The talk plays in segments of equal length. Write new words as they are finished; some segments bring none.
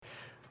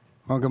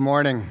Well, good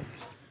morning.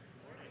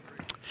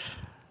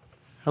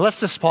 Let's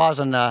just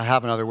pause and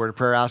have another word of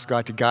prayer. Ask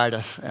God to guide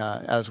us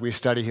as we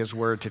study His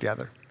Word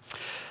together.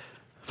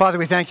 Father,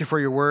 we thank You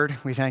for Your Word.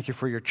 We thank You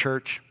for Your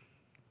church.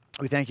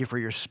 We thank You for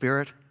Your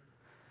Spirit.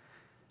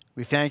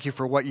 We thank You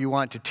for what You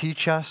want to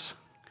teach us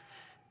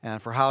and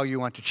for how You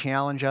want to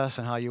challenge us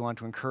and how You want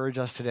to encourage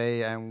us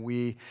today.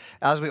 And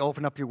as we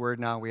open up Your Word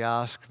now, we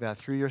ask that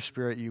through Your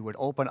Spirit You would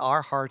open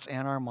our hearts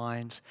and our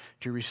minds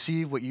to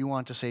receive what You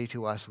want to say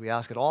to us. We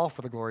ask it all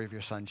for the glory of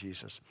Your Son,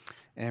 Jesus.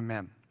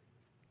 Amen.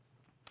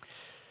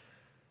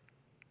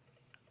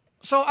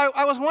 So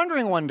I was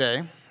wondering one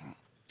day,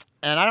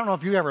 and I don't know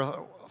if you ever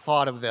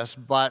thought of this,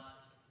 but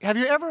have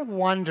you ever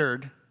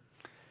wondered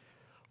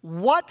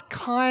what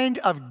kind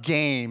of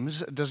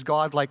games does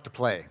God like to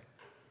play?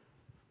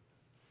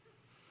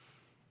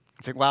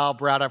 You think, well,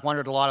 Brad, I've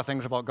wondered a lot of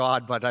things about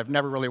God, but I've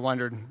never really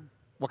wondered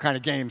what kind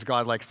of games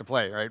God likes to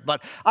play, right?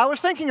 But I was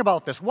thinking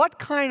about this. What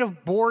kind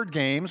of board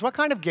games, what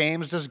kind of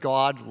games does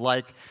God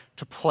like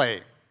to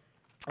play?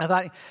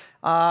 I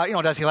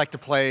thought, does He like to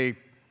play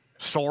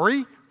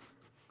Sorry?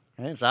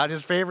 Is that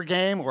His favorite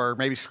game? Or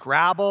maybe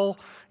Scrabble,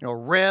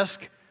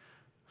 Risk?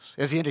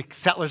 Is He into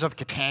Settlers of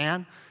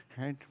Catan?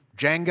 Right?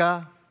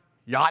 Jenga?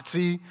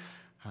 Yahtzee?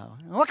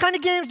 What kind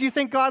of games do you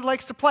think God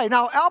likes to play?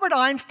 Now, Albert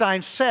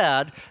Einstein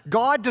said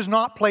God does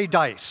not play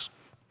dice.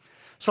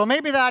 So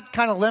maybe that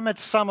kind of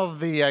limits some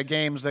of the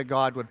games that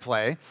God would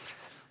play.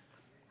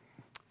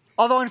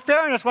 Although in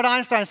fairness, what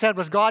Einstein said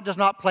was God does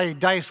not play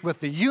dice with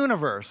the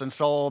universe, and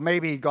so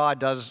maybe God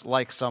does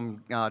like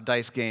some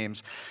dice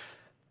games.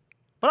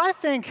 But I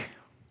think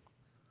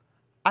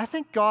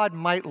God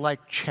might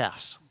like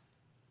chess.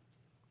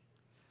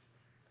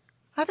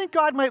 I think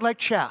God might like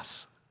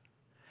chess.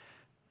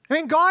 I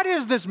mean, God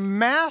is this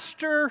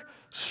master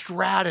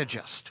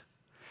strategist.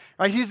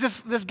 Right? He's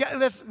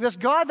this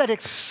God that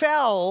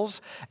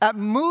excels at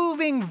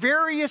moving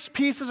various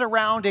pieces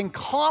around in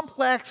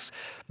complex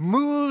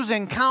moves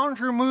and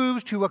counter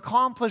moves to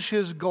accomplish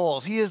His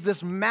goals. He is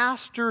this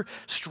master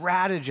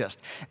strategist.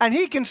 And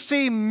He can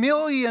see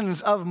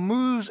millions of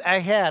moves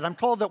ahead. I'm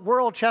told that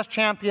world chess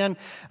champion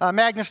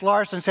Magnus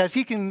Larsson says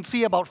he can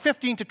see about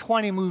 15 to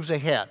 20 moves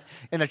ahead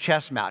in a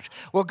chess match.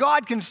 Well,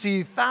 God can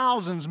see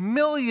thousands,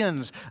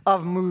 millions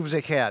of moves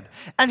ahead.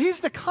 And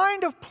He's the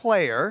kind of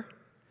player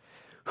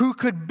who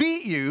could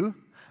beat you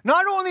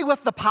not only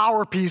with the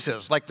power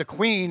pieces like the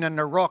queen and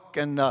the rook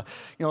and the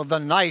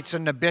knights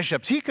and the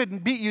bishops. He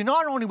could beat you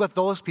not only with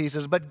those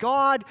pieces, but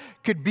God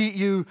could beat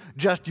you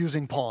just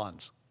using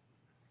pawns.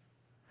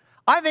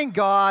 I think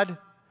God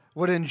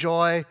would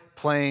enjoy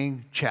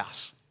playing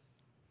chess.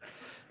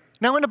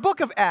 Now, in the book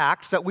of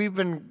Acts that we've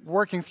been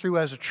working through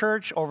as a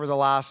church over the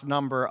last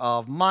number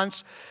of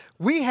months,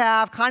 we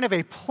have kind of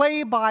a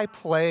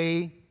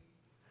play-by-play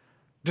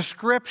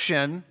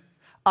description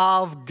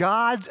of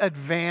God's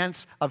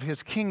advance of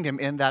His kingdom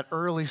in that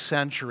early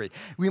century.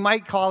 We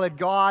might call it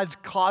God's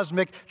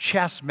cosmic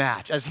chess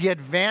match as He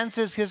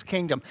advances His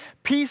kingdom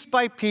piece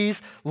by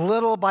piece,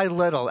 little by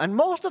little. And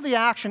most of the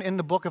action in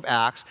the book of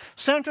Acts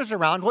centers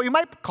around what you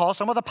might call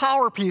some of the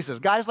power pieces,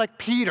 guys like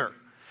Peter,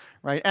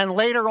 right? And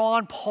later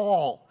on,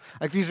 Paul,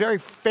 like these very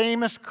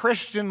famous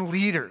Christian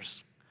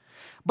leaders.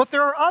 But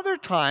there are other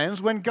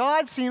times when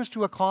God seems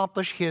to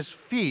accomplish His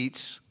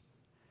feats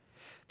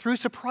through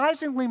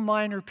surprisingly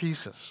minor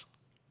pieces.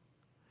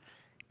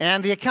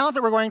 And the account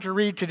that we're going to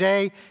read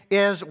today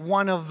is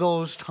one of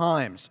those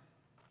times.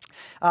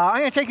 I'm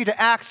going to take you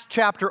to Acts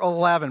chapter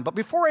 11. But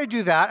before I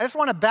do that, I just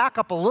want to back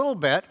up a little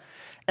bit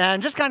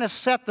and just kind of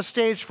set the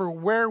stage for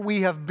where we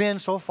have been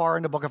so far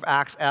in the book of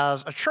Acts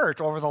as a church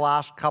over the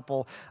last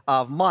couple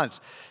of months.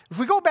 If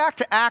we go back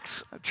to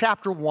Acts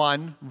chapter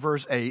 1,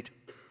 verse 8,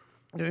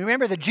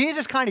 remember that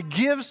Jesus kind of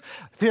gives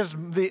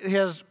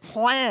his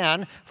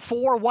plan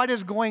for what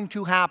is going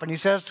to happen. He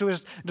says to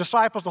His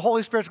disciples, the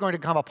Holy Spirit is going to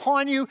come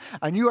upon you,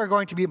 and you are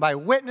going to be my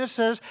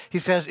witnesses. He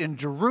says in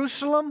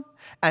Jerusalem,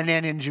 and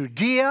then in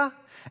Judea,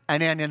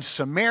 and then in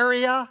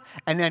Samaria,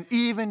 and then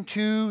even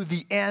to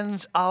the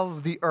ends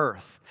of the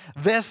earth.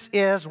 This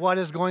is what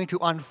is going to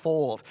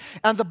unfold.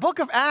 And the book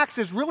of Acts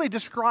is really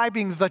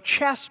describing the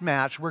chess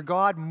match where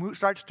God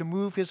starts to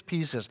move His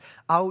pieces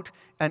out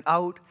and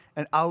out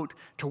and out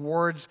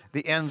towards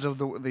the ends of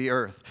the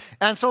earth.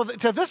 And so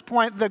to this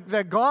point,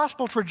 the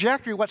gospel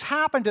trajectory, what's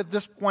happened at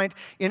this point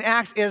in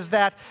Acts is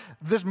that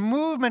this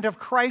movement of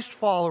Christ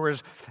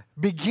followers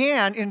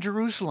began in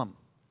Jerusalem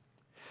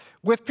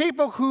with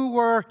people who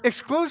were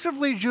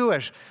exclusively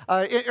Jewish.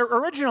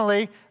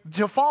 Originally,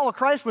 to follow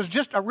Christ was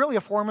just really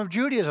a form of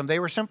Judaism. They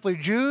were simply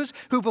Jews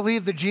who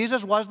believed that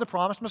Jesus was the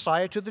promised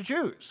Messiah to the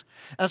Jews.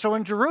 And so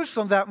in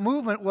Jerusalem, that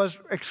movement was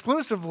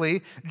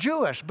exclusively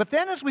Jewish. But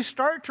then as we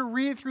start to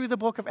read through the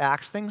book of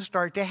Acts, things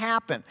start to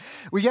happen.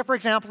 We get, for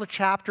example, to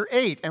chapter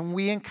 8, and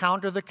we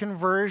encounter the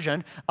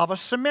conversion of a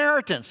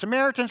Samaritan.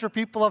 Samaritans were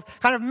people of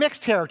kind of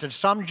mixed heritage,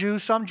 some Jew,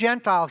 some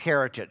Gentile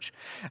heritage.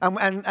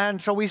 And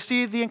so we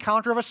see the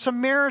encounter of a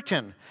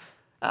Samaritan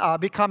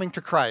becoming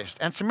to Christ,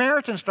 and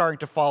Samaritans starting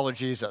to follow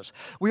Jesus.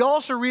 We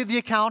also read the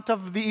account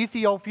of the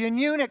Ethiopian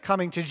eunuch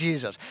coming to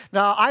Jesus.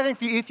 Now, I think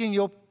the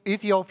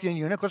Ethiopian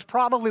eunuch was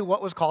probably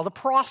what was called a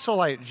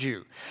proselyte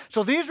Jew.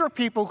 So these were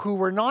people who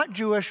were not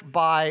Jewish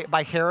by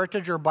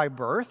heritage or by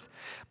birth,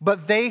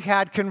 but they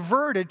had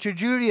converted to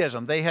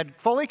Judaism. They had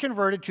fully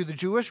converted to the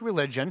Jewish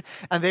religion,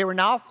 and they were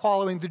now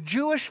following the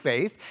Jewish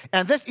faith.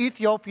 And this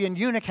Ethiopian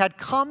eunuch had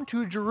come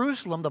to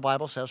Jerusalem, the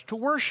Bible says, to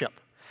worship.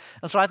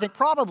 And so I think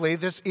probably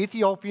this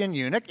Ethiopian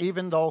eunuch,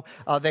 even though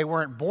they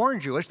weren't born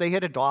Jewish, they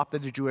had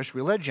adopted the Jewish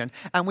religion.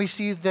 And we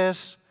see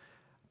this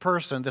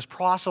person, this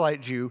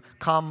proselyte Jew,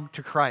 come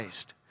to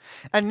Christ.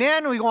 And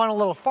then we go on a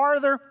little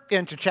farther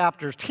into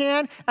chapter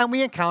 10, and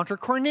we encounter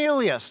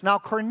Cornelius. Now,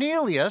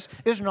 Cornelius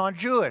is not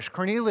Jewish.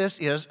 Cornelius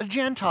is a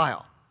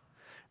Gentile,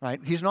 right?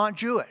 He's not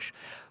Jewish.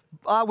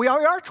 We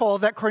are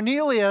told that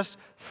Cornelius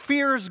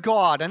fears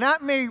God, and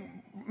that may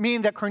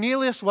mean that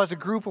Cornelius was a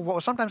group of what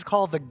was sometimes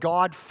called the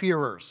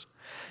God-fearers.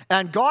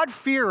 And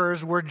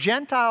God-fearers were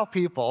Gentile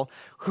people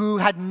who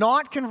had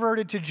not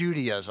converted to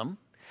Judaism,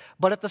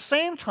 but at the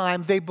same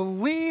time, they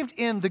believed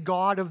in the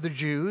God of the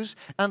Jews,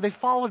 and they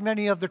followed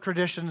many of the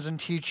traditions and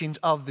teachings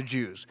of the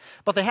Jews.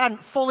 But they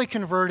hadn't fully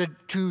converted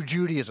to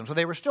Judaism. So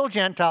they were still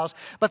Gentiles,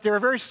 but they were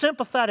very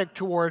sympathetic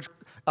towards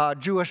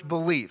Jewish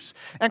beliefs.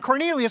 And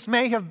Cornelius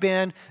may have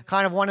been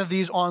kind of one of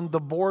these on the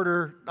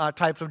border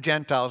types of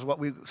Gentiles, what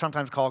we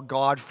sometimes call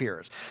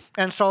God-fearers.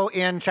 And so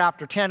in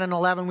chapter 10 and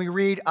 11, we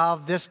read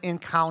of this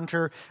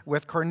encounter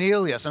with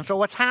Cornelius. And so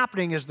what's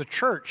happening is the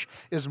church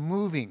is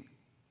moving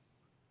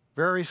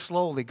very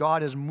slowly.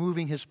 God is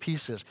moving his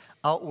pieces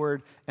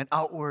outward and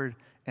outward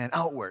and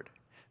outward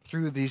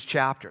through these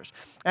chapters.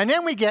 And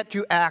then we get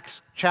to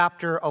Acts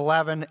chapter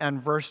 11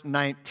 and verse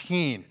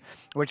 19,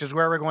 which is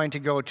where we're going to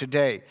go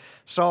today.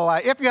 So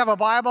if you have a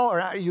Bible,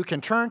 or you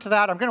can turn to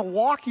that, I'm going to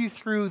walk you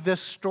through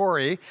this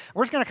story.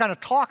 We're just going to kind of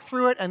talk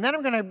through it, and then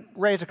I'm going to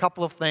raise a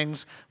couple of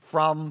things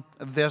from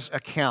this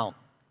account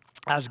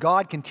as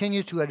God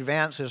continues to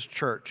advance his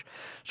church.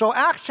 So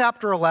Acts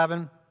chapter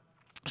 11,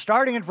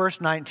 starting in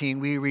verse 19,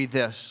 we read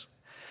this.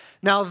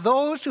 Now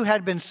those who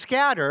had been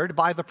scattered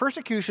by the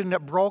persecution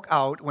that broke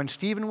out when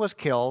Stephen was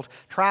killed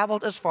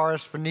traveled as far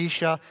as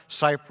Phoenicia,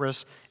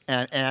 Cyprus,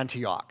 and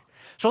Antioch.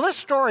 So this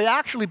story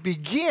actually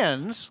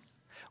begins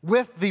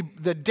with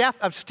the death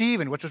of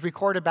Stephen, which was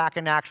recorded back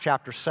in Acts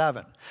chapter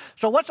 7.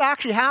 So what's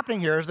actually happening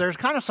here is there's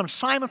kind of some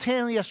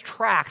simultaneous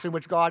tracks in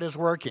which God is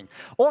working.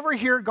 Over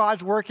here,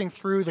 God's working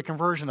through the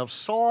conversion of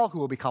Saul, who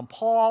will become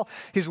Paul.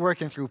 He's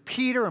working through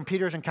Peter and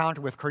Peter's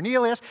encounter with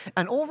Cornelius.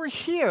 And over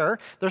here,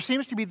 there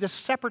seems to be this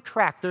separate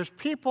track. There's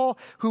people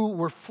who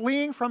were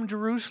fleeing from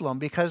Jerusalem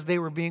because they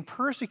were being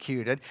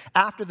persecuted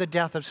after the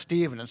death of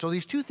Stephen. And so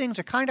these two things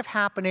are kind of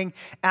happening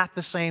at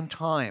the same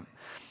time.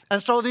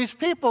 And so these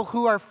people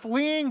who are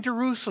fleeing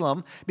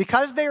Jerusalem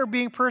because they are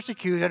being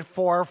persecuted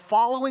for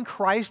following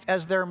Christ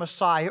as their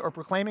Messiah or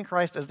proclaiming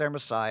Christ as their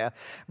Messiah,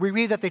 we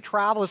read that they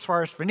travel as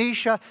far as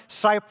Phoenicia,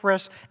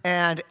 Cyprus,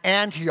 and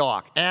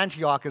Antioch.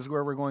 Antioch is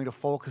where we're going to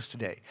focus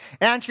today.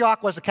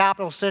 Antioch was the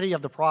capital city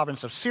of the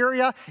province of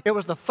Syria. It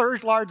was the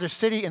third largest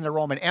city in the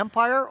Roman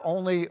Empire.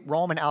 Only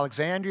Rome and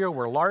Alexandria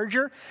were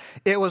larger.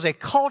 It was a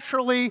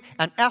culturally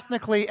and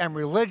ethnically and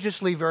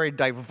religiously very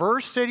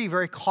diverse city,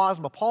 very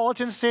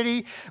cosmopolitan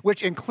city,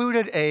 which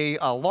included a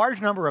large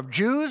number of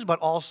Jews, but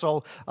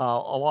also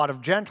a lot of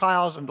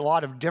Gentiles and a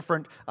lot of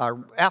different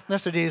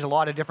ethnicities, a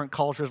lot of different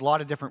cultures, a lot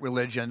of different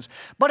religions.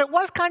 But it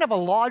was kind of a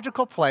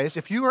logical place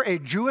if you were a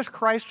Jewish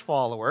Christ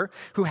follower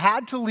who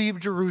had to leave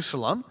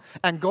Jerusalem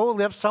and go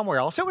live somewhere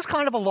else. It was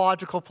kind of a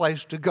logical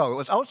place to go. It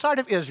was outside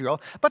of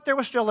Israel, but there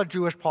was still a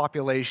Jewish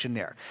population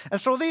there. And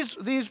so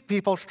these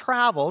people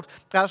traveled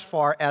as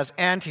far as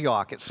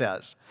Antioch, it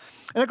says.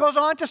 And it goes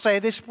on to say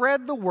they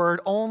spread the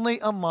word only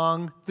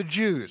among the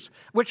Jews,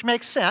 which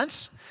makes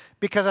sense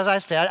because, as I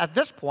said, at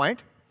this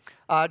point,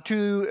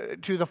 to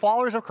the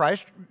followers of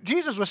Christ,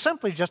 Jesus was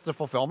simply just the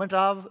fulfillment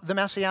of the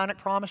messianic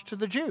promise to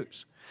the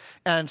Jews.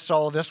 And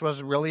so this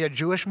was really a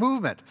Jewish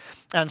movement.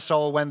 And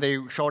so when they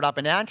showed up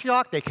in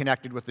Antioch, they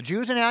connected with the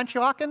Jews in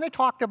Antioch, and they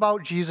talked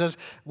about Jesus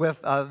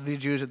with the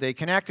Jews that they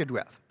connected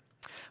with.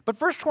 But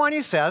verse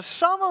 20 says,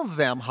 some of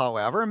them,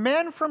 however,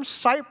 men from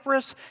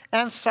Cyprus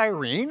and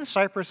Cyrene.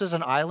 Cyprus is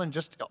an island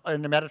just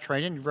in the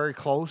Mediterranean, very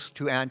close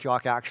to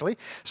Antioch, actually.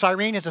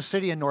 Cyrene is a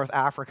city in North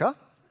Africa.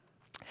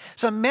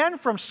 Some men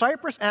from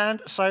Cyprus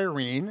and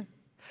Cyrene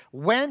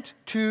went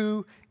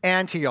to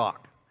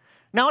Antioch.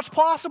 Now, it's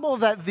possible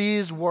that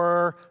these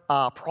were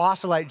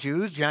proselyte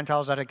Jews,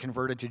 Gentiles that had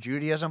converted to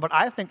Judaism, but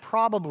I think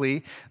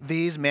probably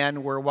these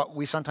men were what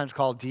we sometimes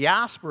call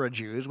diaspora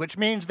Jews, which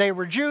means they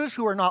were Jews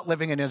who were not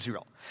living in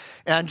Israel.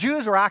 And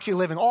Jews were actually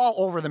living all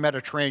over the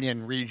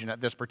Mediterranean region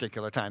at this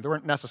particular time. They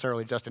weren't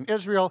necessarily just in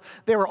Israel,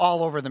 they were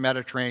all over the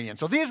Mediterranean.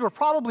 So these were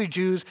probably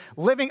Jews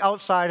living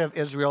outside of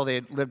Israel. They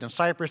lived in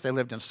Cyprus, they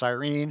lived in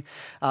Cyrene.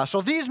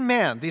 So these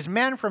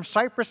men from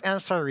Cyprus and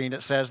Cyrene,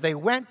 it says, they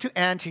went to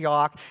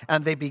Antioch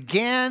and they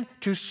began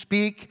to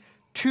speak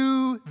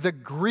to the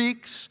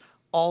Greeks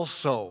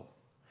also,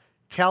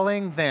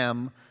 telling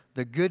them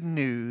the good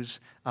news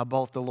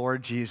about the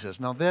Lord Jesus.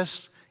 Now,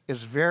 this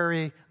is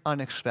very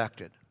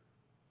unexpected.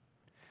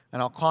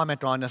 And I'll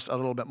comment on this a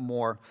little bit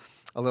more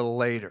a little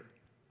later.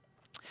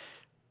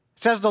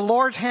 It says, the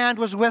Lord's hand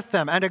was with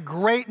them, and a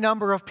great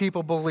number of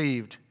people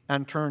believed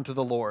and turned to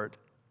the Lord.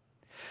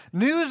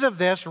 News of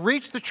this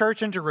reached the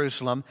church in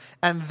Jerusalem,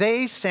 and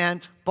they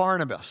sent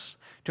Barnabas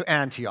to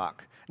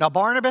Antioch. Now,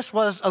 Barnabas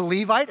was a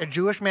Levite, a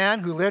Jewish man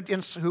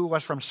who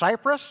was from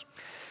Cyprus.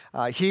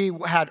 He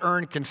had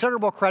earned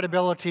considerable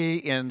credibility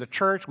in the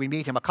church. We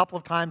meet him a couple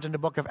of times in the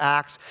book of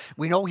Acts.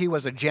 We know he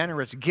was a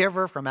generous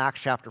giver from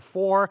Acts chapter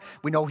 4.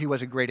 We know he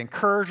was a great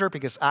encourager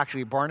because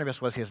actually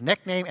Barnabas was his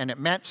nickname and it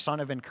meant son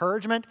of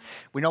encouragement.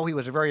 We know he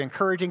was a very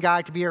encouraging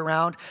guy to be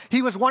around.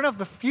 He was one of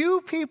the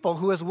few people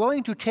who was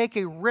willing to take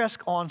a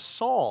risk on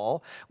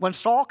Saul when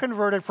Saul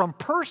converted from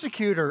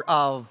persecutor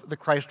of the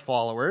Christ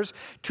followers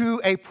to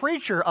a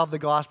preacher of the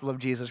gospel of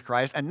Jesus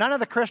Christ, and none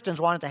of the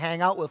Christians wanted to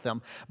hang out with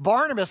him.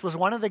 Barnabas was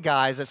one of the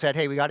guys that said,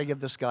 hey, we got to give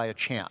this guy a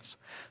chance.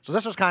 So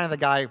this was kind of the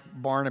guy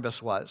Barnabas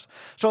was.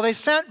 So they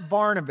sent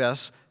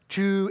Barnabas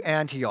to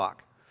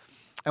Antioch.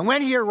 And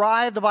when he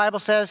arrived, the Bible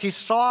says, he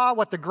saw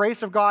what the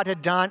grace of God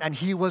had done, and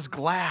he was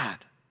glad.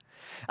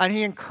 And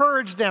he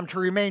encouraged them to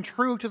remain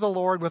true to the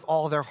Lord with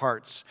all their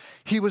hearts.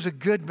 He was a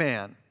good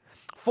man,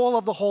 full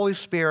of the Holy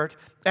Spirit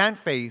and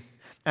faith,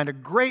 and a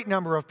great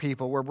number of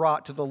people were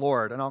brought to the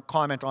Lord. And I'll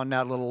comment on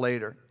that a little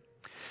later.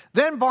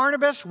 Then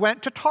Barnabas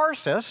went to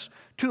Tarsus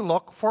to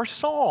look for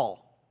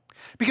Saul.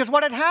 Because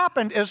what had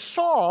happened is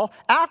Saul,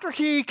 after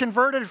he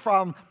converted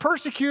from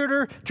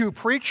persecutor to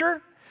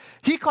preacher,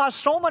 he caused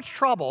so much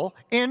trouble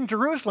in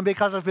Jerusalem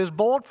because of his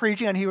bold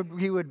preaching, and he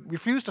would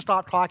refuse to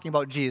stop talking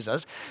about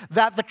Jesus,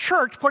 that the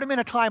church put him in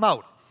a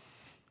timeout.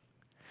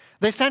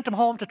 They sent him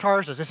home to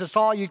Tarsus. They said,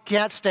 Saul, you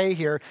can't stay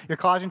here. You're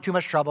causing too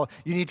much trouble.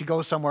 You need to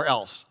go somewhere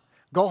else.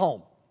 Go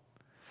home.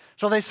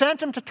 So they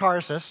sent him to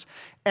Tarsus,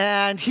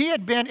 and he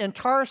had been in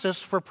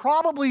Tarsus for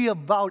probably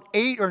about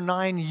 8 or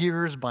 9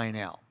 years by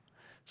now,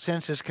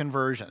 since his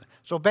conversion.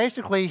 So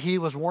basically, he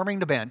was warming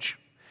the bench,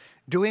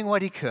 doing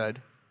what he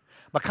could,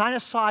 but kind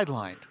of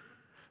sidelined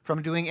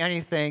from doing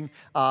anything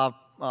of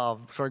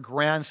sort of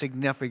grand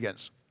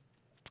significance.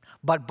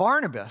 But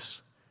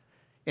Barnabas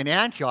in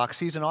Antioch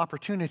sees an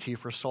opportunity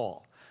for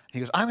Saul. He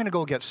goes, I'm going to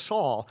go get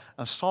Saul,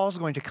 and Saul's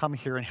going to come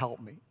here and help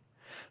me.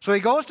 So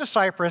he goes to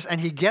Cyprus, and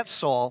he gets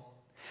Saul.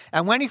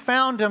 And when he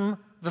found him,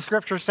 the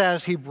scripture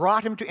says he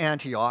brought him to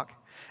Antioch.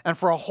 And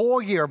for a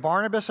whole year,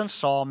 Barnabas and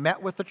Saul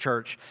met with the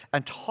church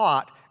and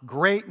taught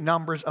great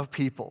numbers of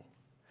people.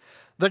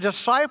 The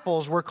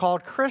disciples were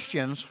called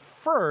Christians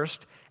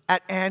first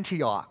at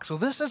Antioch. So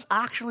this is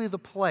actually the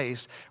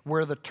place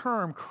where the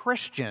term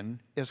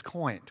Christian is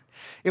coined.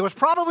 It was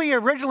probably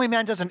originally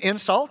meant as an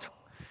insult,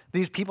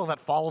 these people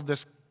that followed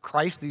this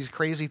Christ, these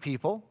crazy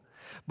people.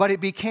 But it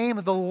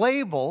became the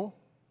label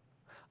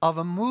of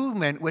a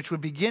movement which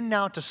would begin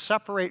now to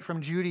separate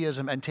from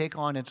Judaism and take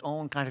on its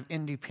own kind of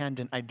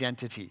independent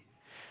identity.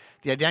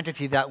 The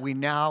identity that we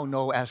now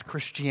know as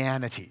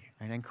Christianity,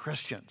 right, and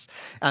Christians.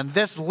 And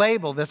this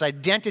label, this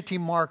identity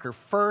marker,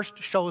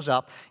 first shows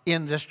up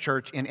in this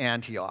church in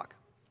Antioch.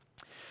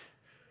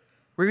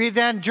 We read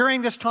then,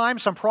 during this time,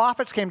 some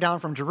prophets came down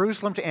from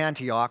Jerusalem to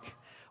Antioch.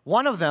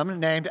 One of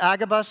them, named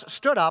Agabus,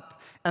 stood up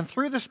and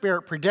through the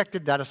Spirit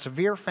predicted that a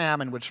severe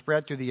famine would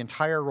spread through the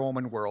entire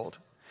Roman world.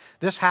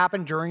 This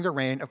happened during the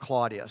reign of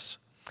Claudius.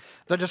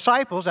 The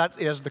disciples, that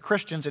is the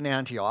Christians in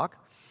Antioch,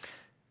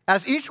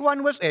 as each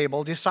one was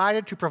able,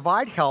 decided to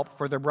provide help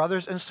for their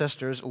brothers and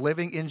sisters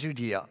living in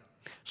Judea.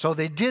 So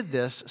they did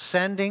this,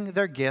 sending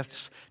their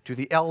gifts to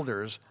the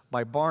elders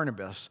by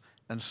Barnabas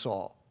and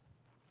Saul.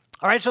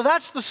 All right, so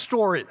that's the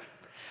story.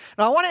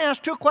 Now, I want to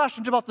ask 2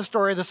 questions about the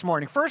story this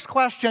morning. First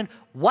question,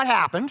 what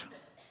happened?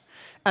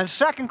 And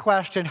second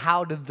question,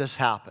 how did this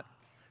happen?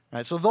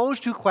 Right, so those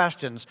 2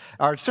 questions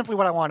are simply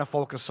what I want to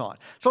focus on.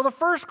 So the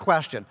first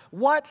question,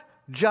 what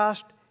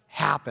just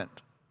happened?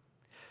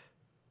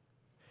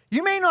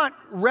 You may not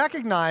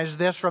recognize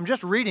this from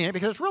just reading it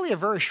because it's really a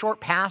very short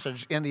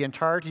passage in the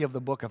entirety of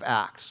the book of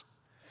Acts.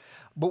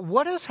 But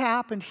what has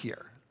happened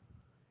here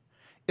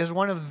is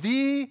one of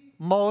the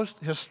most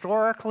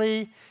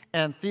historically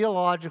and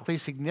theologically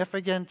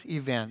significant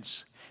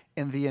events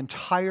in the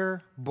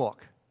entire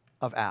book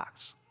of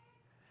Acts.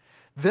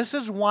 This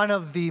is one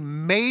of the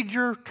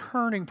major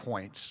turning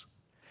points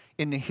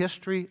in the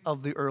history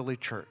of the early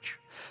church.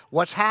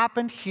 What's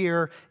happened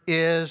here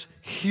is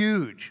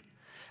huge.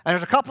 And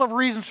there's a couple of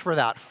reasons for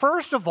that.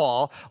 First of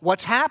all,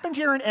 what's happened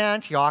here in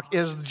Antioch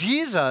is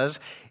Jesus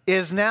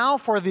is now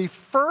for the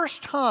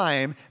first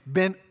time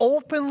been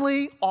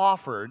openly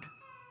offered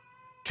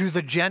to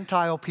the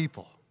Gentile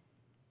people.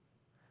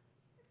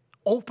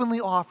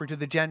 Openly offered to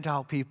the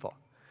Gentile people.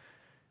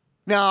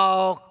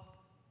 Now,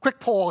 quick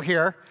poll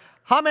here.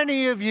 How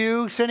many of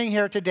you sitting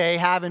here today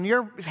have in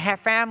your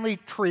family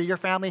tree, your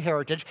family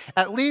heritage,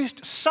 at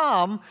least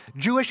some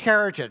Jewish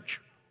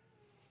heritage?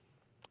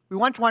 We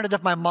once wondered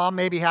if my mom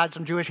maybe had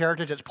some Jewish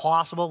heritage. It's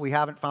possible. We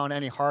haven't found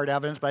any hard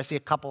evidence, but I see a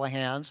couple of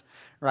hands,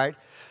 right?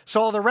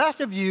 So the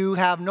rest of you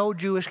have no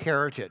Jewish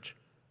heritage.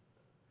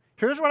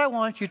 Here's what I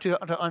want you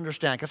to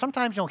understand, because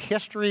sometimes,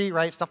 history,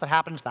 right, stuff that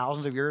happens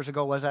thousands of years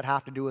ago, what does that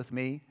have to do with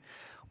me?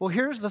 Well,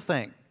 here's the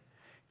thing.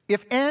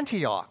 If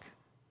Antioch,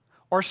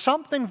 or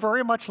something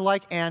very much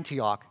like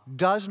Antioch,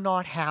 does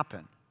not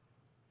happen,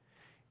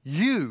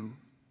 you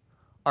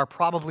are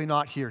probably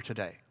not here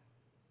today.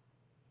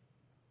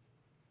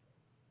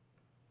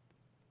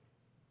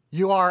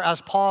 You are,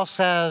 as Paul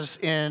says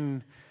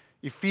in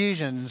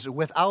Ephesians,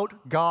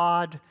 without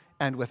God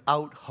and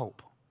without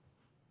hope.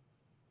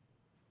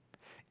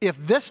 If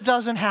this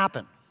doesn't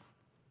happen,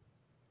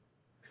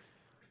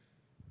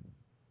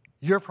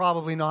 you're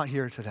probably not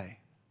here today.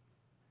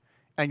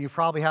 And you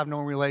probably have no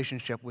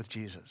relationship with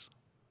Jesus.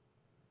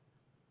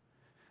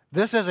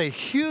 This is a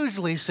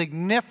hugely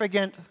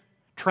significant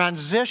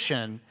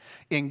transition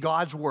in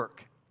God's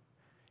work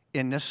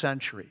in this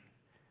century.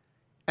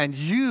 And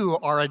you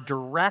are a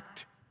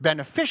direct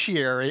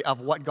beneficiary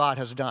of what God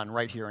has done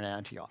right here in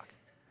Antioch.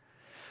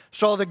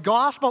 So the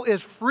gospel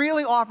is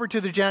freely offered to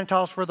the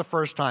Gentiles for the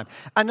first time.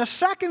 And the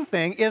second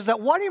thing is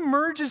that what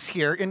emerges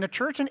here in the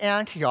church in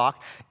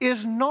Antioch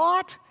is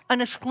not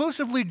an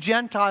exclusively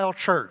Gentile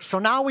church. So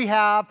now we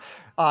have,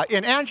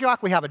 in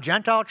Antioch, we have a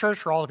Gentile church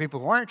for all the people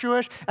who aren't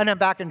Jewish, and then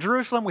back in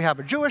Jerusalem, we have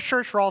a Jewish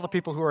church for all the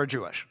people who are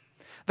Jewish.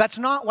 That's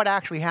not what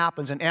actually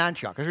happens in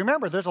Antioch. Because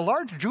remember, there's a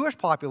large Jewish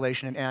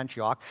population in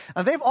Antioch,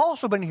 and they've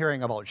also been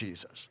hearing about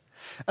Jesus.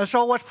 And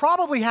so what's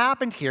probably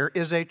happened here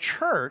is a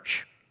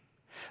church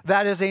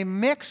that is a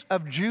mix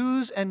of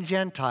Jews and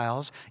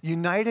Gentiles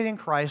united in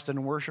Christ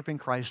and worshiping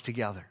Christ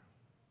together.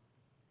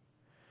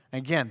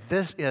 Again,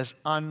 this is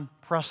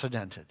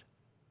unprecedented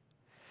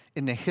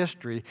in the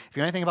history. If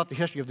you know anything about the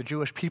history of the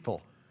Jewish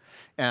people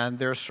and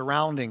their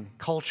surrounding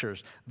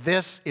cultures,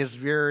 this is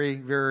very,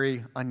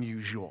 very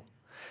unusual.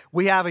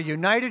 We have a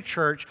united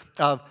church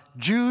of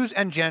Jews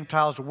and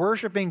Gentiles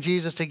worshiping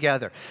Jesus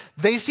together.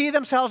 They see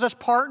themselves as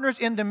partners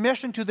in the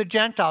mission to the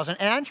Gentiles, and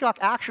Antioch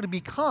actually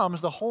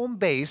becomes the home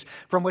base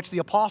from which the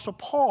Apostle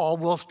Paul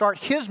will start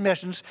his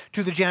missions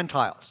to the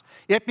Gentiles.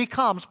 It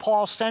becomes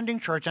Paul's sending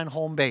church and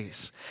home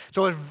base.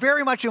 So it's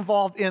very much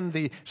involved in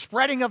the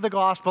spreading of the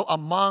gospel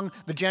among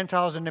the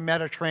Gentiles in the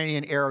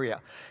Mediterranean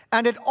area.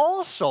 And it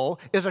also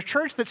is a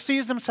church that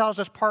sees themselves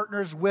as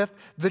partners with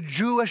the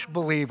Jewish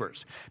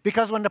believers.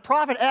 Because when the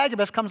prophet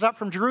Agabus comes up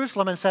from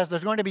Jerusalem and says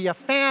there's going to be a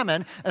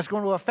famine and it's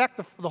going to affect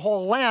the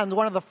whole land,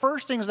 one of the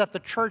first things that the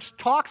church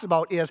talks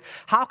about is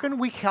how can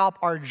we help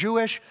our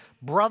Jewish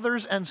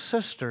brothers and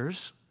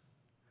sisters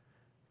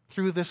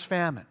through this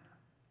famine?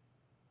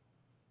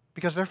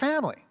 Because they're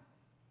family.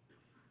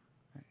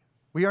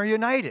 We are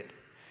united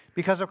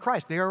because of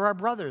Christ. They are our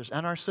brothers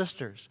and our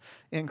sisters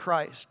in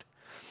Christ.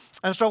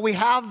 And so we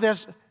have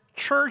this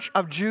church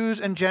of Jews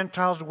and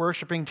Gentiles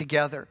worshiping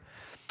together.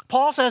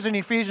 Paul says in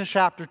Ephesians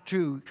chapter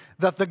 2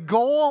 that the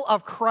goal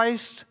of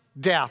Christ's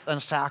death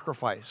and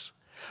sacrifice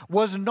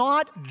was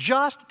not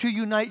just to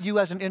unite you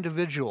as an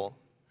individual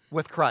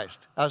with Christ,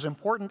 as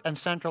important and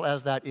central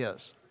as that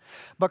is.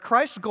 But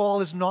Christ's goal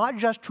is not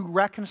just to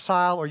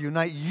reconcile or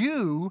unite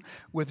you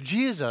with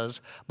Jesus,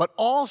 but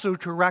also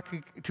to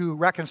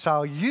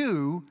reconcile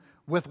you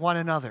with one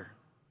another.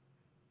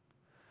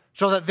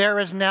 So that there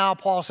is now,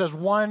 Paul says,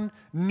 one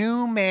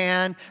new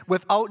man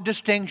without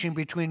distinction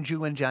between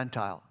Jew and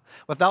Gentile,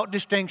 without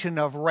distinction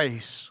of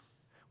race,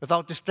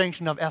 without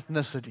distinction of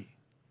ethnicity,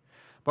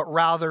 but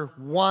rather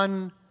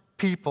one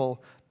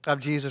people of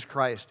Jesus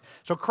Christ.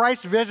 So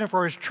Christ's vision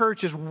for his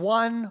church is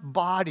one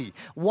body,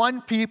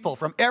 one people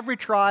from every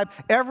tribe,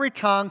 every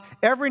tongue,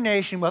 every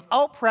nation,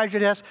 without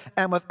prejudice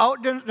and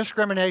without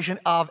discrimination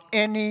of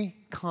any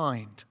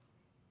kind.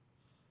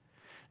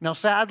 Now,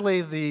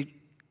 sadly, the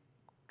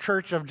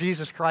Church of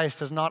Jesus Christ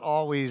has not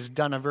always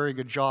done a very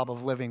good job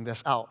of living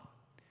this out.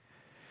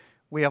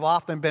 We have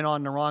often been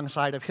on the wrong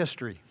side of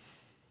history.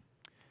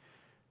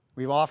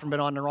 We've often been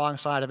on the wrong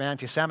side of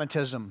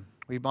anti-Semitism.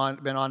 We've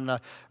been on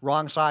the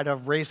wrong side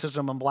of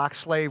racism and black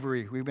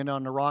slavery. We've been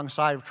on the wrong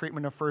side of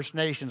treatment of First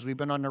Nations. We've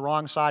been on the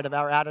wrong side of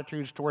our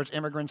attitudes towards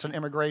immigrants and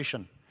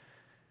immigration.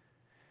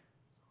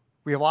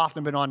 We have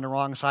often been on the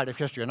wrong side of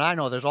history. And I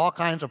know there's all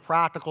kinds of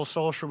practical,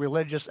 social,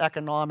 religious,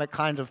 economic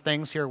kinds of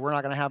things here. We're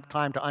not going to have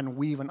time to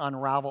unweave and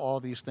unravel all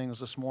these things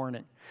this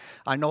morning.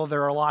 I know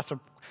there are lots of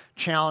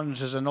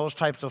challenges and those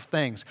types of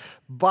things.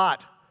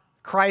 But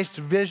Christ's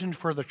vision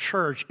for the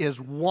church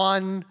is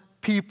one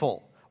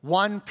people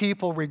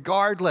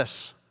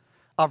regardless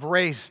of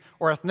race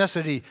or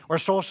ethnicity or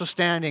social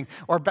standing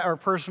or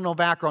personal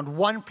background.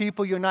 One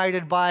people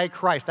united by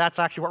Christ. That's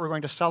actually what we're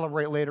going to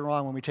celebrate later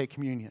on when we take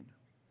communion.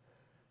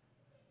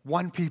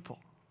 One people.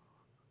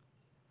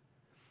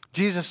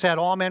 Jesus said,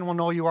 all men will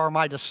know you are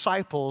my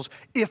disciples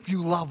if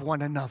you love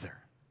one another.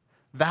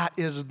 That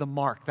is the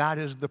mark. That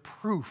is the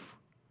proof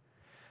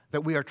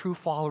that we are true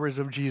followers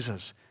of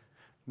Jesus.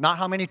 Not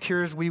how many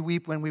tears we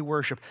weep when we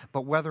worship,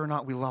 but whether or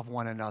not we love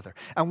one another.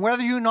 And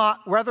whether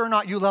or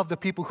not you love the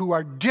people who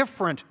are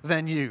different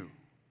than you.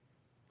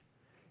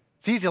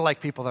 It's easy to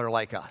like people that are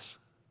like us.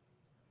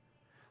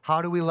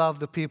 How do we love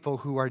the people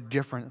who are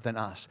different than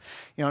us?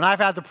 You know, and I've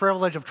had the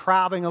privilege of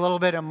traveling a little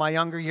bit in my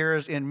younger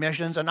years in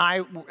missions, and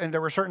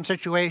there were certain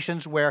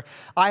situations where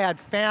I had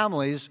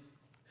families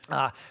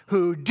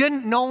who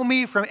didn't know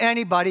me from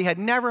anybody, had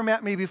never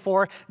met me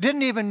before,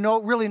 didn't even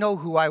really know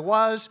who I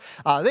was.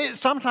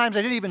 Sometimes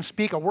they didn't even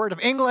speak a word of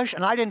English,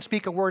 and I didn't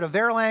speak a word of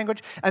their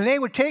language. And they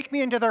would take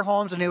me into their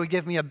homes, and they would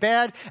give me a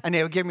bed, and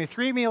they would give me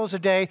 3 meals a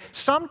day,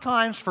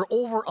 sometimes for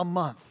over a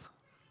month,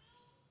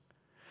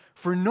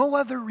 for no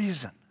other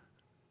reason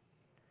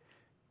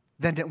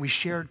than that we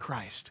shared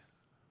Christ.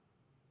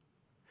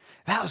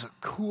 That was a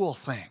cool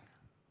thing.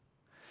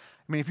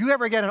 I mean, if you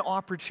ever get an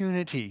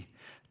opportunity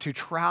to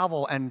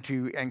travel and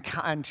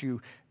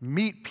to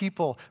meet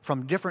people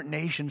from different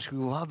nations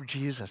who love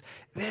Jesus,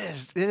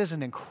 it is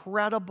an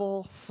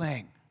incredible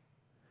thing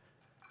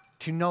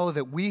to know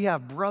that we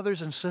have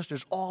brothers and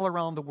sisters all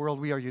around the world.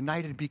 We are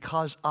united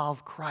because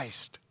of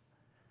Christ.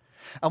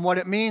 And what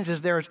it means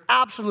is there is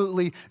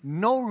absolutely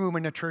no room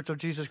in the Church of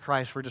Jesus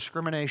Christ for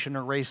discrimination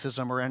or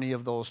racism or any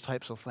of those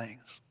types of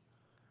things.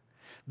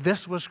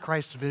 This was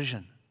Christ's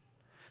vision.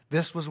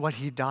 This was what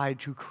he died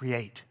to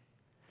create.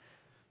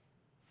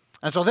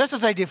 And so this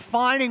is a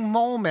defining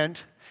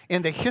moment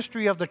in the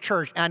history of the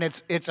church, and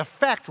its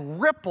effects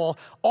ripple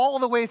all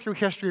the way through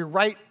history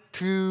right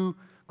to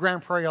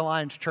Grand Prairie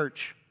Alliance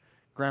Church,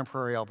 Grand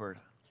Prairie, Alberta.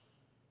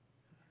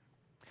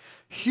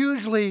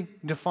 Hugely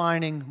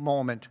defining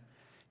moment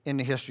in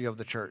the history of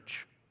the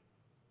church.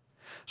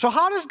 So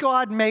how does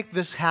God make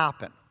this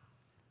happen?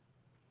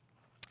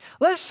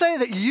 Let's say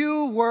that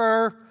you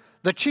were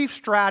the chief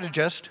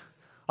strategist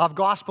of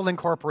Gospel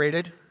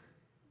Incorporated,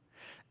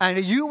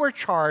 and you were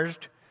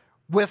charged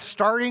with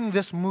starting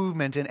this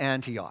movement in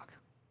Antioch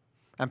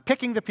and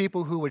picking the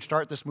people who would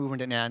start this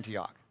movement in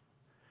Antioch.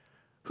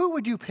 Who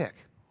would you pick?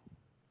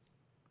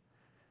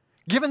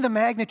 Given the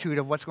magnitude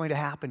of what's going to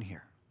happen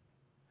here,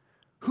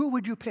 who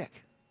would you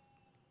pick?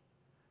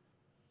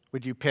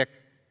 Would you pick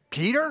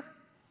Peter?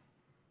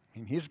 I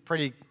mean, he's a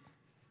pretty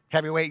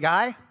heavyweight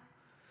guy.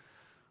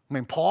 I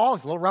mean, Paul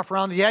is a little rough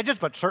around the edges,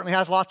 but certainly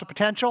has lots of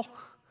potential.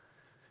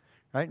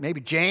 Right?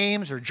 Maybe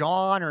James or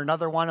John or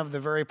another one of the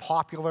very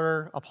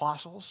popular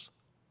apostles.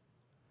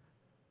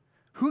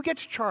 Who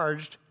gets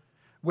charged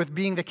with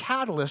being the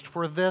catalyst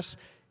for this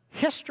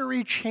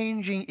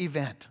history-changing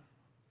event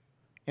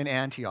in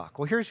Antioch?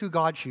 Well, here's who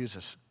God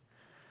chooses.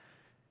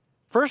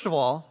 First of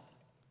all,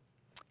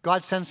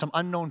 God sends some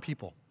unknown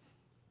people.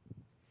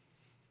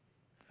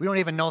 We don't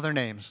even know their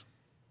names.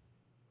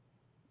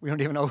 We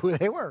don't even know who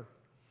they were.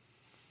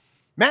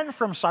 Men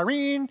from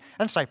Cyrene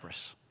and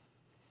Cyprus.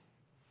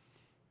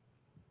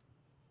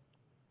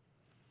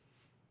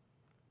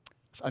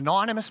 It's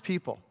anonymous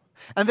people.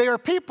 And they are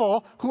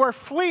people who are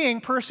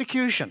fleeing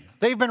persecution.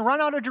 They've been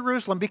run out of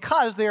Jerusalem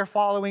because they are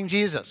following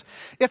Jesus.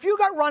 If you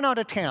got run out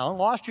of town,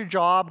 lost your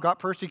job, got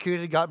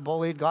persecuted, got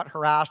bullied, got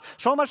harassed,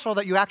 so much so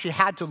that you actually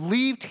had to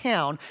leave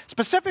town,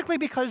 specifically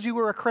because you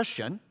were a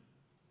Christian,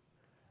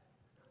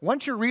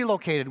 once you're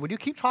relocated, would you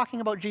keep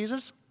talking about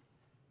Jesus?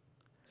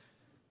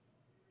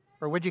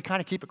 Or would you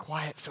kind of keep it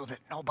quiet so that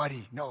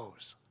nobody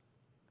knows?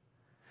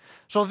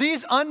 So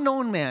these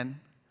unknown men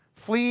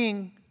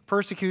fleeing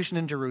persecution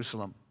in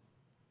Jerusalem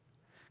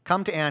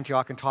come to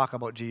Antioch and talk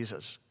about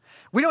Jesus.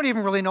 We don't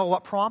even really know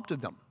what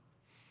prompted them.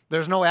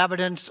 There's no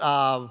evidence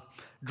of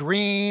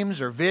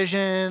dreams or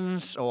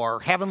visions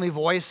or heavenly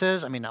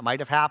voices. I mean, that might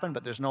have happened,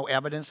 but there's no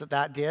evidence that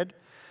that did.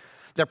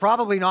 They're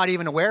probably not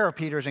even aware of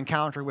Peter's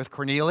encounter with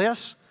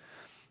Cornelius.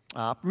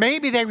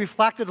 Maybe they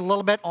reflected a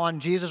little bit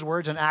on Jesus'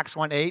 words in Acts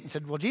 1:8 and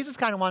said, well, Jesus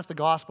kind of wants the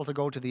gospel to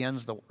go to the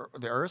ends of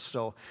the earth,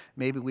 so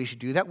maybe we should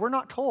do that. We're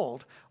not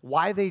told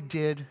why they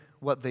did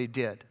what they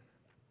did.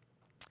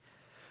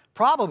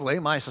 Probably,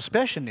 my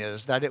suspicion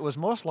is that it was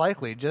most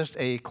likely just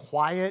a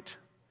quiet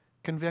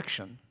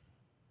conviction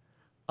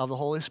of the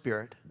Holy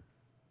Spirit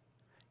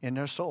in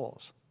their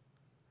souls.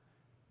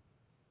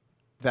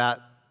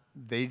 That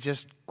they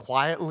just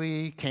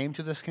quietly came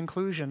to this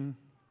conclusion.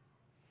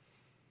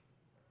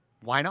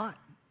 Why not?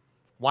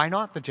 Why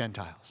not the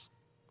Gentiles?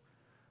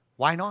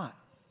 Why not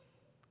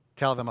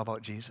tell them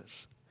about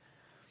Jesus?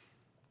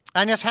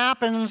 And this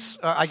happens,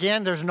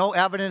 again, there's no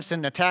evidence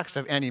in the text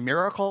of any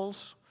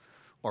miracles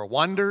or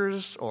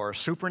wonders or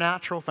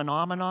supernatural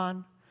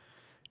phenomenon.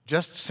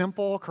 Just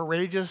simple,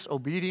 courageous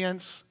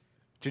obedience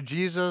to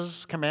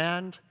Jesus'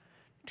 command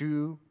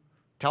to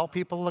tell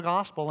people the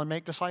gospel and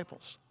make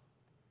disciples.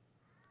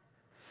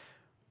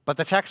 But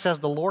the text says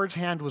the Lord's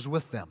hand was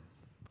with them.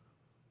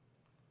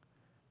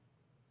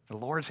 The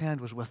Lord's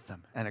hand was with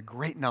them, and a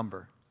great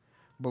number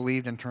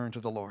believed and turned to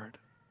the Lord.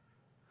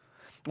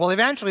 Well,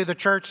 eventually the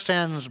church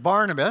sends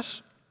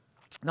Barnabas.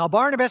 Now,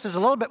 Barnabas is a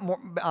little bit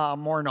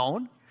more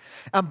known.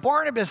 And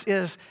Barnabas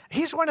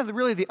he's one of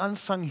the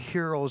unsung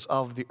heroes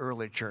of the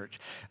early church.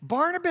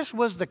 Barnabas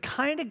was the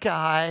kind of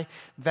guy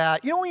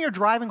that, when you're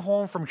driving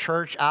home from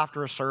church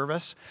after a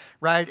service,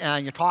 right,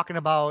 and you're talking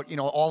about,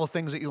 all the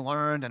things that you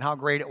learned and how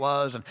great it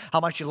was and how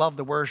much you loved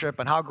the worship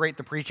and how great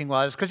the preaching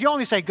was, because you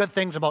only say good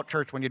things about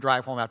church when you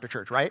drive home after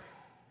church, right?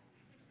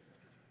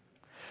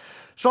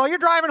 So you're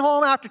driving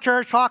home after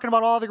church talking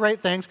about all the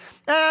great things,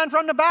 and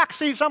from the back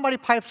seat, somebody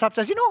pipes up and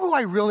says, you know who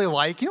I really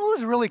like? You know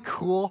who's really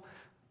cool?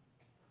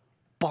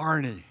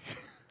 Barney.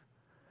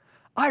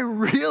 I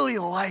really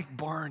like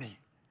Barney.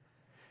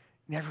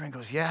 And everyone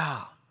goes,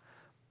 yeah,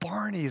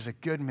 Barney is a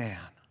good man.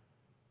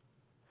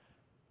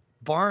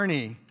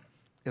 Barney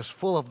is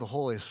full of the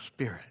Holy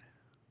Spirit.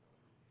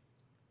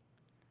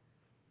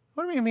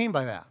 What do we mean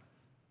by that?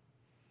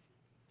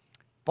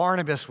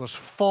 Barnabas was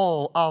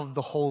full of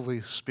the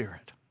Holy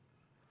Spirit.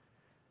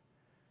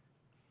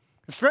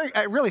 It's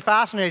really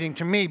fascinating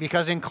to me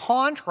because in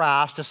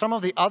contrast to some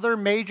of the other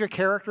major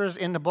characters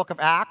in the book of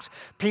Acts,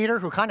 Peter,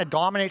 who kind of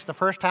dominates the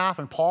first half,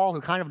 and Paul,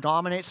 who kind of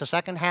dominates the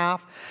second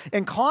half,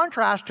 in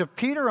contrast to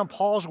Peter and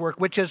Paul's work,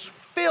 which is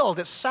filled,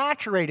 it's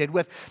saturated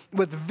with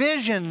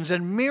visions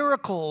and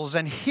miracles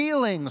and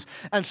healings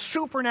and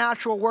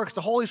supernatural works,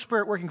 the Holy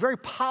Spirit working very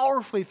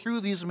powerfully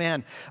through these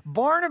men,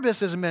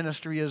 Barnabas'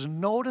 ministry is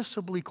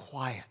noticeably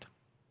quiet.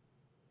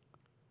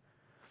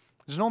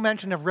 There's no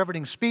mention of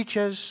riveting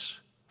speeches,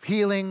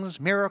 healings,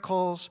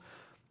 miracles,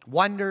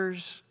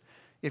 wonders.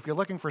 If you're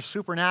looking for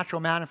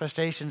supernatural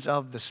manifestations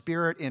of the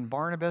Spirit in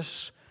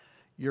Barnabas,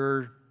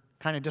 you're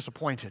kind of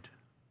disappointed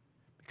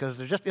because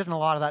there just isn't a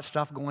lot of that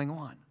stuff going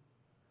on.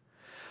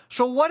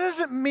 So what does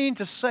it mean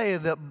to say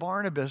that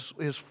Barnabas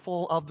is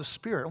full of the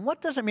Spirit? And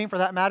what does it mean, for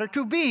that matter,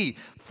 to be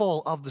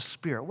full of the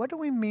Spirit? What do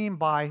we mean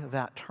by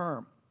that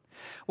term?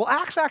 Well,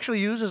 Acts actually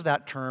uses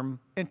that term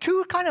in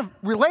two kind of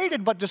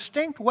related but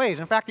distinct ways.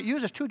 In fact, it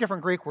uses two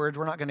different Greek words.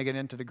 We're not going to get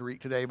into the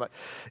Greek today, but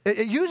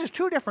it uses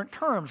two different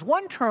terms.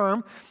 One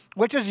term,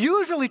 which is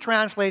usually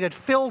translated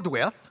filled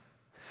with,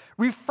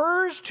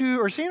 refers to,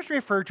 or seems to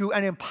refer to,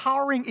 an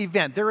empowering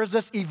event. There is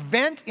this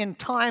event in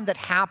time that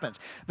happens.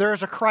 There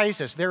is a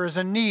crisis, there is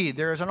a need,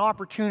 there is an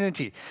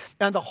opportunity.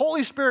 And the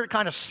Holy Spirit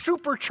kind of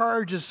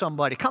supercharges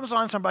somebody, comes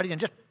on somebody and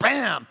just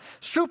bam,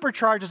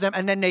 supercharges them,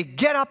 and then they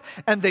get up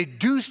and they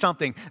do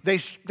something.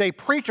 They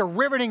preach a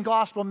riveting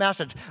gospel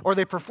message, or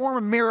they perform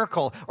a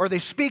miracle, or they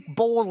speak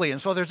boldly.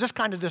 And so there's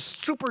this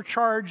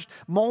supercharged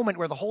moment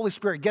where the Holy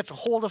Spirit gets a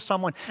hold of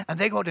someone and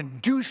they go out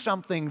and do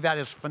something that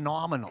is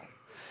phenomenal,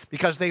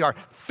 because they are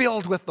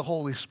filled with the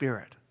Holy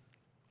Spirit.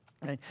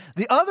 Okay.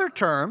 The other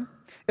term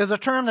is a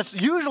term that's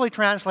usually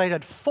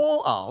translated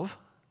full of,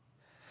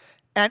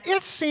 and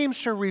it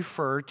seems to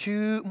refer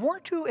to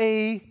more to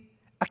a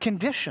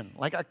condition,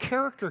 like a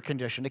character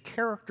condition, a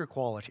character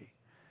quality.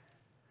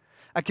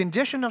 A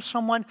condition of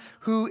someone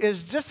who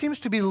just seems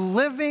to be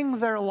living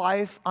their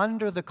life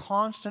under the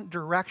constant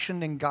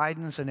direction and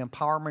guidance and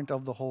empowerment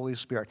of the Holy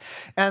Spirit.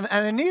 And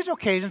in these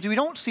occasions, we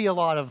don't see a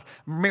lot of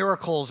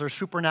miracles or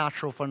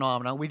supernatural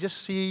phenomena. We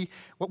just see,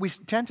 what we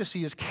tend to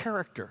see is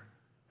character.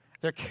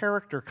 Their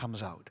character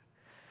comes out.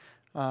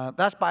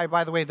 That's,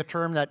 by the way, the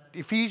term that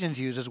Ephesians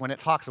uses when it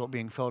talks about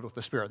being filled with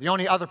the Spirit. The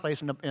only other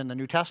place in the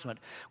New Testament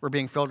where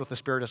being filled with the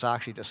Spirit is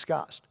actually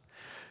discussed.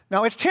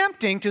 Now, it's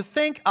tempting to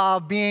think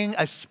of being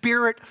a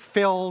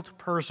Spirit-filled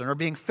person or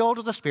being filled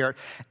with the Spirit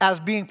as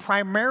being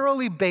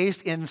primarily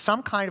based in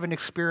some kind of an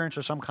experience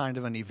or some kind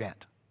of an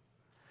event.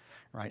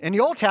 Right? In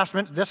the Old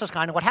Testament, this is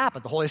kind of what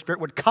happened. The Holy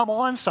Spirit would come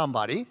on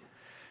somebody,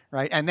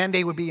 right? And then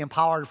they would be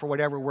empowered for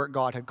whatever work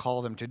God had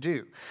called them to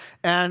do.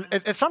 And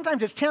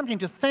sometimes it's tempting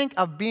to think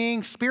of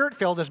being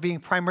Spirit-filled as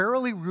being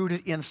primarily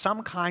rooted in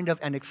some kind of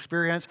an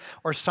experience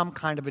or some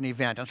kind of an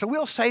event. And so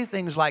we'll say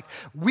things like,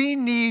 we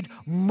need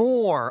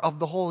more of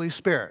the Holy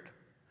Spirit.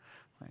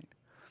 Right?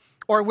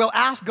 Or we'll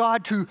ask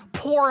God to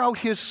pour out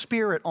His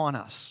Spirit on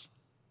us.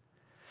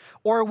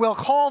 Or we'll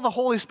call the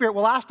Holy Spirit,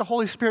 we'll ask the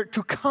Holy Spirit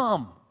to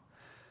come,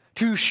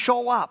 to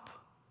show up,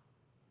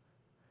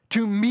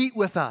 to meet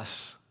with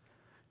us,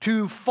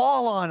 to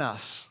fall on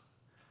us,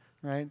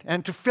 right,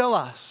 and to fill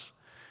us,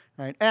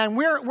 right? And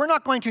we're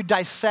not going to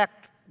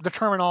dissect the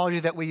terminology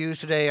that we use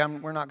today.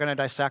 We're not going to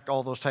dissect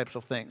all those types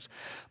of things.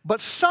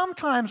 But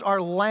sometimes our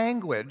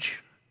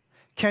language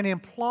can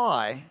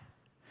imply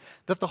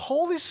that the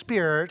Holy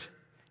Spirit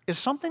is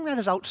something that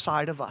is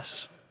outside of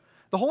us.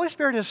 The Holy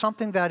Spirit is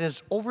something that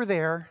is over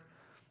there,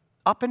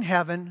 up in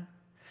heaven,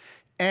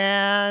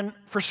 and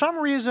for some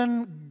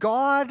reason,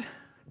 God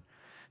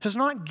has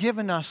not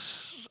given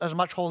us as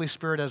much Holy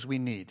Spirit as we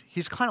need.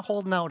 He's kind of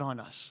holding out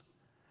on us.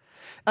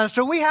 And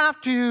so we have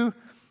to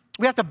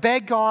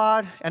beg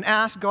God and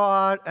ask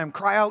God and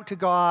cry out to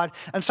God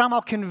and somehow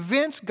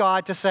convince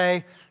God to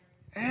say,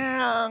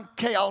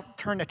 okay, I'll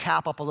turn the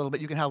tap up a little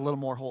bit. You can have a little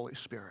more Holy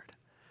Spirit.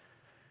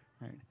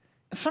 Right?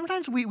 And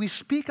sometimes we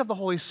speak of the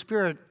Holy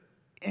Spirit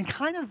in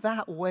kind of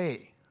that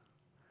way.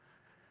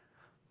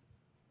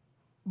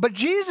 But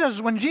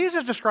when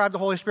Jesus described the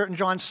Holy Spirit in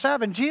John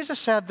 7, Jesus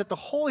said that the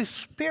Holy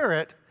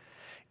Spirit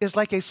is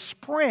like a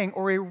spring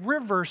or a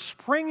river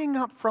springing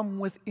up from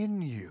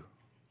within you.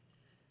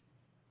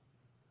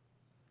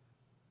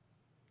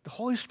 The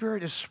Holy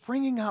Spirit is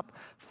springing up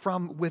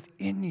from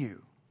within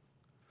you.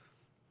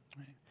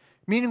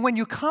 Meaning when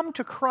you come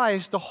to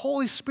Christ, the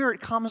Holy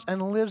Spirit comes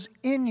and lives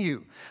in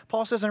you.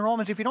 Paul says in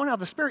Romans, if you don't have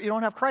the Spirit, you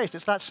don't have Christ.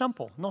 It's that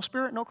simple. No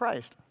Spirit, no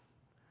Christ.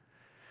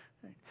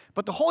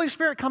 But the Holy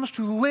Spirit comes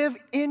to live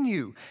in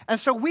you. And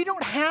so we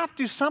don't have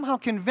to somehow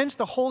convince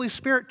the Holy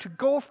Spirit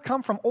to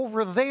come from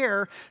over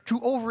there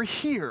to over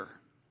here.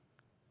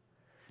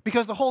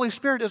 Because the Holy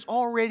Spirit is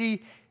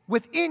already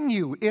within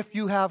you if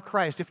you have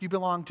Christ, if you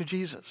belong to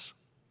Jesus.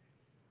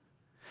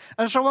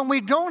 And so when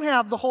we don't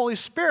have the Holy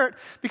Spirit,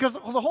 because the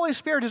Holy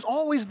Spirit is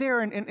always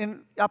there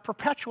in a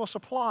perpetual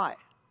supply.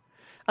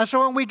 And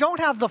so when we don't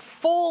have the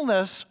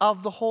fullness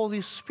of the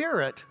Holy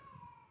Spirit,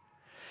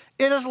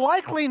 it is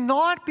likely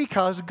not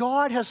because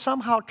God has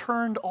somehow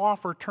turned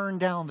off or turned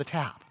down the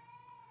tap.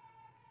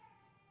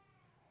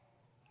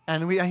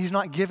 And He's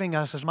not giving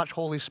us as much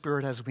Holy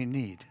Spirit as we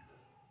need.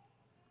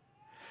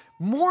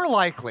 More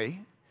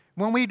likely,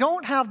 when we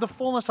don't have the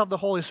fullness of the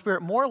Holy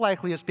Spirit, more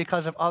likely it's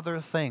because of other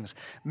things.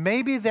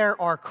 Maybe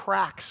there are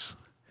cracks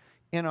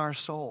in our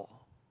soul.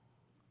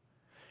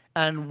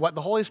 And what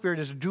the Holy Spirit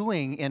is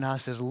doing in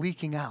us is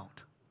leaking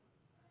out.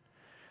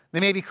 They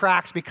may be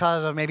cracks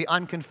because of maybe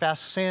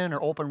unconfessed sin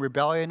or open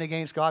rebellion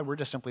against God. We're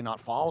just simply not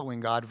following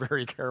God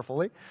very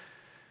carefully.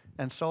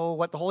 And so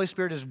what the Holy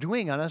Spirit is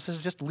doing on us is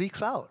just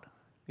leaks out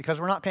because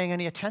we're not paying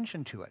any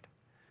attention to it.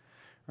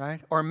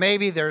 Right? Or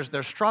maybe there's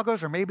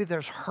struggles, or maybe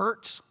there's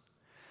hurts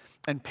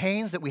and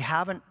pains that we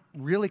haven't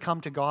really come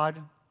to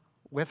God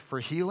with for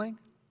healing.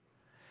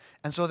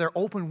 And so they're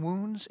open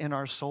wounds in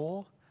our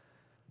soul.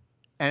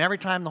 And every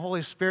time the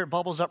Holy Spirit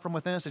bubbles up from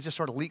within us, it just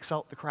sort of leaks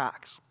out the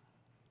cracks.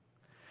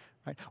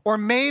 Right? Or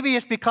maybe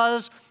it's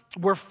because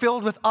we're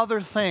filled with other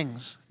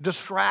things,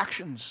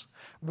 distractions,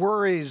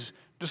 worries,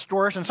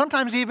 distortions,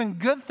 sometimes even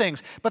good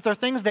things. But they're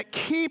things that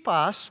keep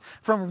us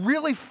from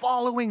really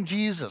following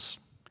Jesus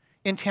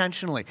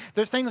intentionally.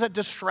 There's things that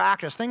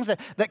distract us, things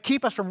that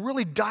keep us from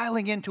really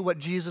dialing into what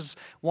Jesus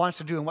wants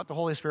to do and what the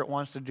Holy Spirit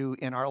wants to do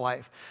in our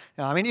life.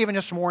 Even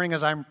this morning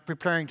as I'm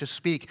preparing to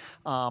speak,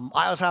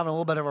 I was having a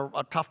little bit of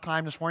a tough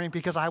time this morning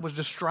because I was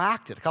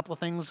distracted. A couple of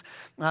things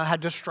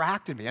had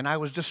distracted me, and I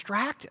was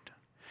distracted.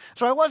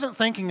 So I wasn't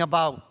thinking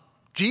about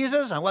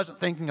Jesus. I wasn't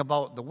thinking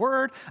about the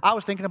Word. I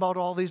was thinking about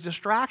all these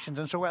distractions.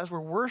 And so as we're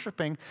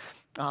worshiping,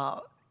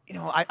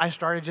 I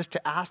started just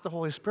to ask the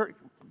Holy Spirit,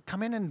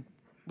 come in and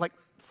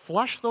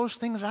flush those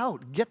things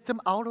out. Get them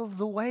out of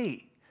the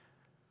way.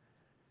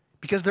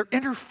 Because they're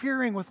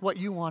interfering with what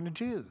you want to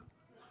do.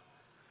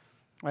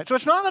 Right? So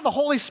it's not that the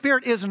Holy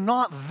Spirit is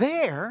not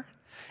there.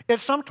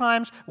 It's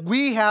sometimes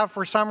we have,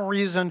 for some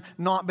reason,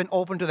 not been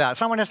open to that.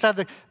 Someone has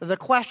said the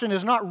question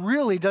is not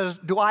really,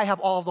 do I have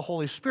all of the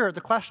Holy Spirit?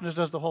 The question is,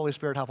 does the Holy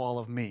Spirit have all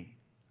of me?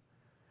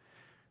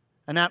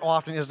 And that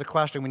often is the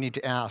question we need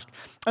to ask.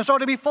 And so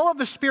to be full of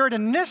the Spirit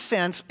in this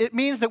sense, it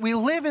means that we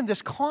live in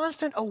this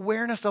constant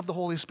awareness of the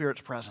Holy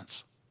Spirit's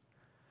presence.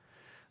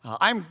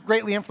 I'm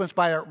greatly influenced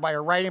by a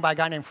writing by a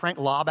guy named Frank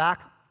Laubach.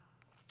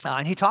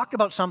 And he talked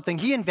about something,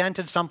 he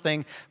invented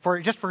something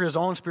just for his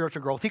own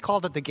spiritual growth. He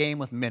called it the game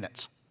with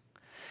minutes.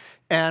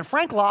 And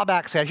Frank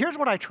Laubach said, here's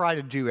what I try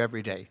to do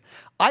every day.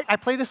 I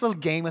play this little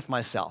game with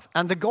myself.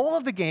 And the goal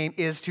of the game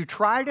is to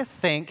try to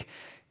think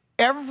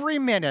every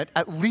minute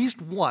at least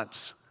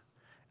once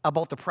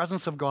about the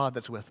presence of God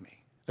that's with me.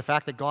 The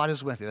fact that God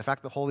is with me. The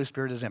fact that the Holy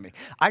Spirit is in me.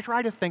 I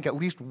try to think at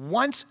least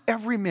once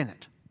every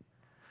minute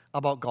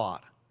about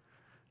God.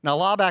 Now,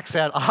 Laubach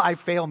said, I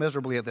fail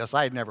miserably at this.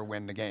 I'd never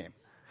win the game.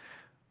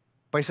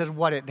 But he says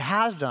what it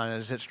has done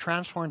is it's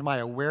transformed my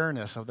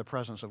awareness of the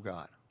presence of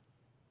God.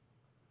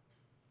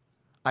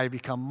 I've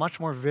become much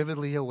more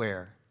vividly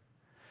aware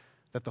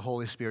that the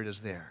Holy Spirit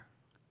is there.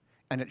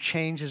 And it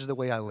changes the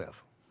way I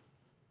live.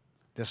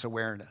 This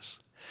awareness.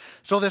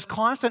 So this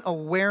constant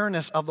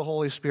awareness of the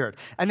Holy Spirit,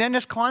 and then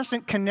this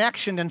constant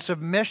connection and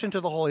submission to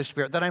the Holy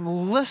Spirit, that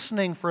I'm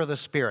listening for the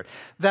Spirit,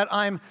 that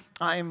I'm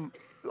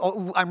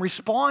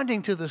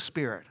responding to the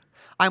Spirit,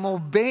 I'm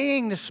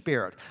obeying the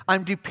Spirit,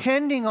 I'm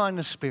depending on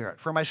the Spirit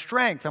for my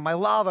strength and my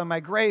love and my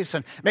grace,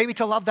 and maybe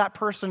to love that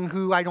person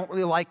who I don't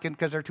really like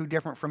because they're too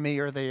different from me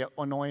or they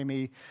annoy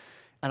me,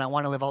 and I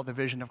want to live out the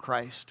vision of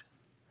Christ.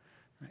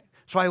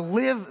 So I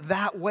live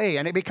that way,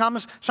 and it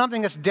becomes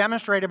something that's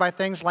demonstrated by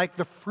things like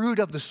the fruit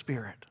of the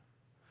Spirit.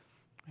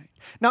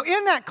 Now,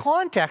 in that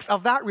context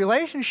of that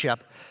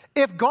relationship,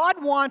 if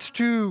God wants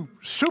to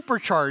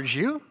supercharge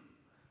you,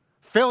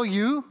 fill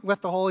you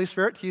with the Holy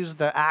Spirit, to use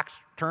the Acts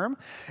term,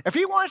 if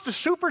He wants to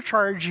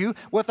supercharge you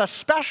with a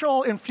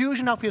special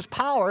infusion of His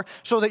power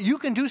so that you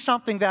can do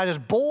something that is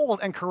bold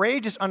and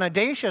courageous and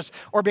audacious,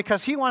 or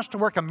because He wants to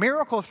work a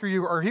miracle through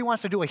you, or He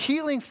wants to do a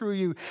healing through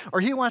you,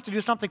 or He wants to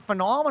do something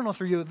phenomenal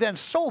through you, then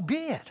so be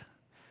it.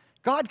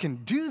 God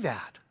can do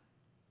that.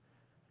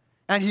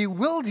 And He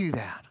will do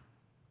that.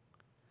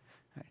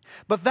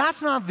 But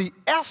that's not the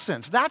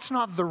essence. That's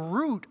not the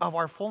root of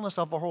our fullness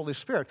of the Holy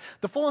Spirit.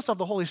 The fullness of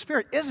the Holy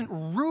Spirit isn't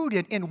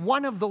rooted in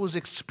one of those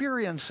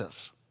experiences.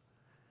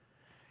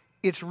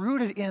 It's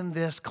rooted in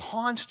this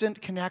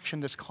constant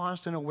connection, this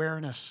constant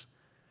awareness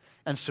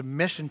and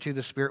submission to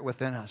the Spirit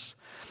within us.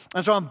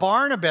 And so in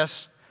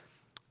Barnabas,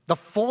 the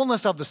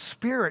fullness of the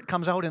Spirit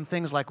comes out in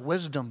things like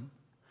wisdom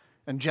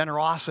and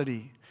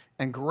generosity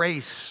and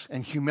grace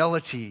and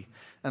humility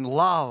and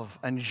love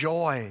and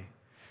joy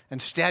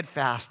and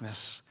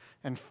steadfastness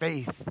and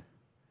faith.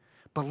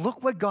 But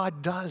look what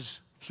God does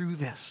through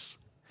this.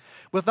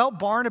 Without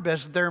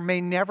Barnabas, there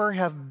may never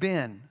have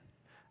been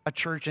a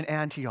church in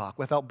Antioch.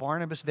 Without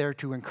Barnabas there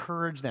to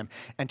encourage them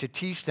and to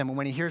teach them. And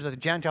when he hears that the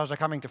Gentiles are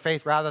coming to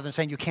faith, rather than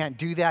saying you can't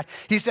do that,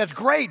 he says,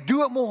 great,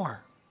 do it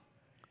more.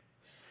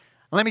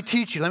 Let me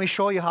teach you. Let me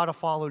show you how to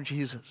follow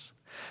Jesus.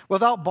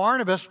 Without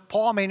Barnabas,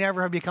 Paul may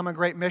never have become a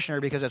great missionary,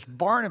 because it's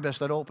Barnabas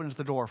that opens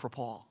the door for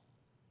Paul.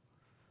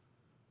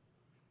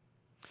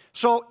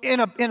 So in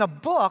a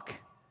book,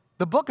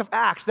 the book of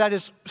Acts, that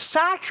is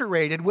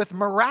saturated with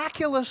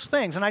miraculous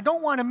things, and I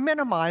don't want to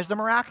minimize the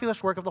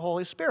miraculous work of the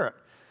Holy Spirit.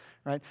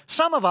 Right?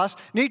 Some of us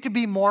need to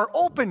be more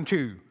open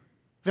to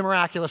the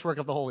miraculous work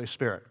of the Holy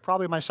Spirit,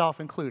 probably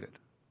myself included.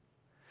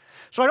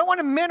 So I don't want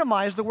to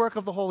minimize the work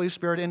of the Holy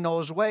Spirit in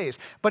those ways.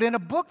 But in a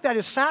book that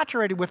is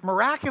saturated with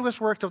miraculous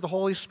works of the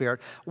Holy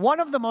Spirit, one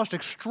of the most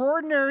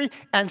extraordinary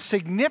and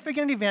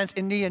significant events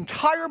in the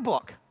entire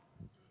book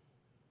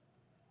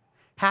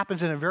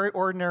happens in a very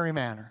ordinary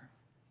manner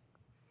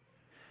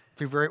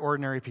through very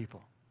ordinary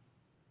people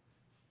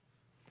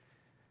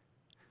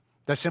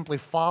that simply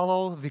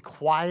follow the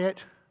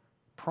quiet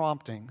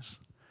promptings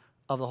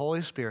of the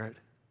Holy Spirit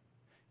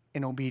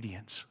in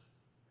obedience.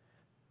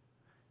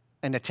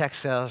 And the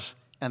text says,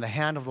 and the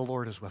hand of the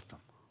Lord is with them.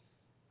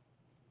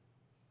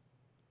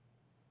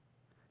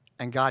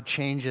 And God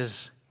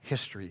changes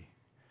history,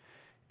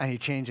 and he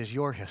changes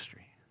your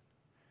history.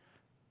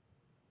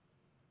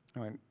 I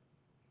mean,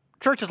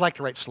 churches like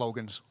to write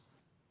slogans,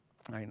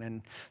 right?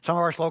 And some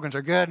of our slogans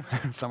are good,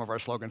 some of our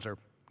slogans are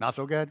not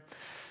so good,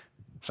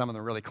 some of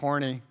them are really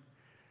corny.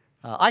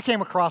 I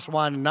came across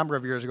one a number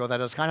of years ago that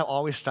has kind of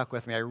always stuck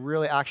with me. I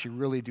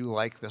really do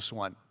like this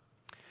one.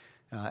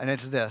 And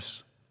it's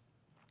this: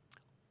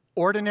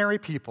 ordinary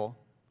people,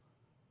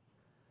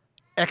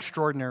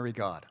 extraordinary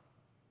God.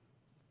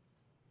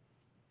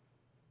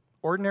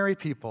 Ordinary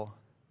people,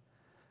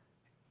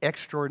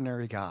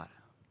 extraordinary God.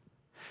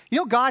 You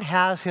know, God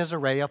has his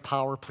array of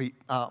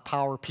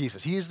power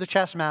pieces. He is the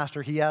chess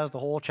master. He has the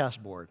whole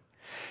chessboard.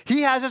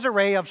 He has his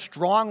array of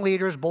strong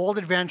leaders, bold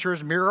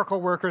adventurers,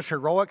 miracle workers,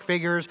 heroic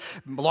figures,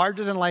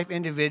 larger-than-life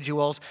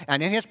individuals.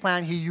 And in his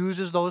plan, he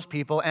uses those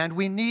people, and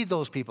we need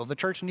those people. The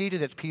church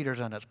needed its Peters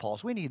and its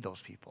Pauls. We need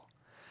those people.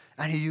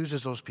 And he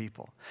uses those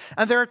people.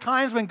 And there are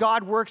times when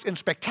God works in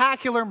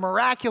spectacular,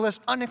 miraculous,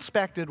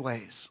 unexpected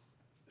ways.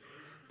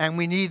 And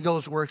we need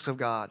those works of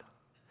God.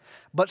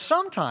 But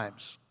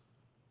sometimes,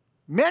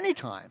 many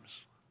times,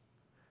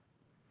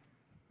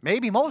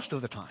 maybe most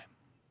of the time,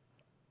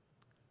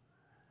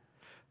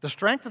 the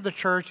strength of the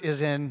church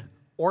is in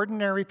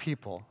ordinary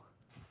people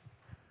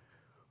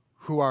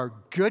who are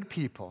good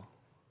people,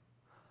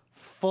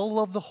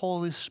 full of the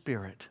Holy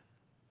Spirit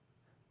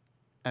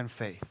and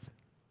faith.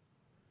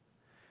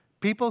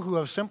 People who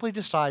have simply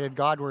decided,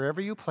 God,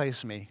 wherever you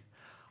place me,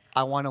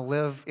 I want to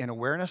live in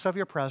awareness of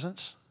your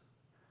presence.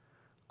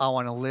 I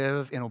want to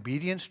live in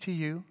obedience to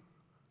you.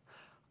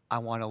 I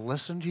want to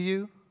listen to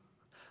you.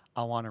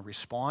 I want to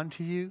respond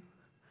to you.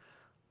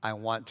 I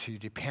want to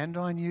depend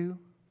on you.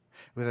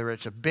 Whether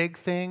it's a big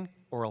thing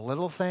or a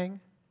little thing,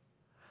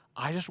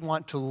 I just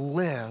want to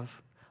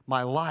live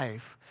my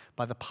life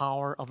by the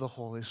power of the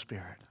Holy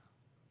Spirit.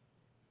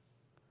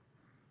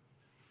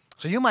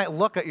 So you might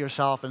look at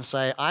yourself and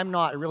say, I'm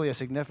not really a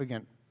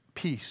significant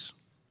piece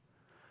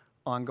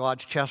on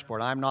God's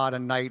chessboard. I'm not a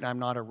knight, I'm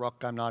not a rook,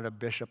 I'm not a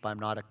bishop, I'm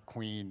not a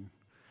queen.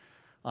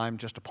 I'm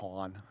just a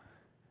pawn.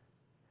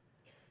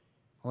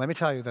 Well, let me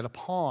tell you that a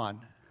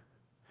pawn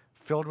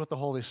filled with the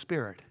Holy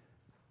Spirit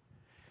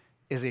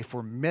is a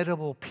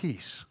formidable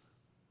piece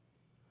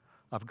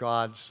of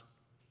God's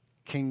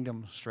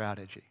kingdom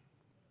strategy.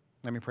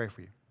 Let me pray for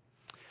you.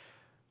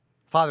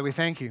 Father, we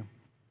thank you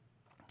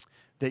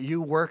that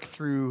you work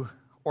through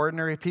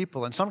ordinary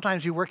people, and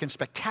sometimes you work in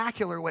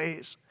spectacular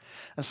ways,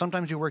 and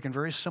sometimes you work in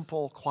very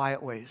simple,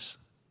 quiet ways.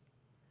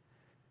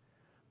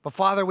 But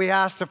Father, we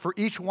ask that for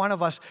each one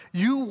of us,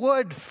 you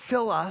would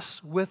fill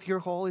us with your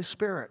Holy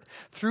Spirit.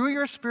 Through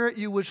your Spirit,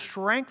 you would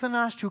strengthen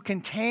us to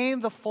contain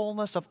the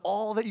fullness of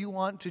all that you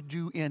want to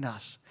do in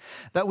us.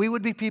 That we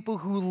would be people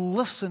who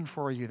listen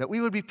for you. That we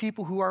would be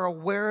people who are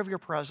aware of your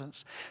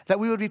presence. That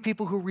we would be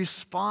people who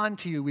respond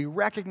to you. We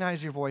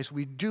recognize your voice.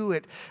 We do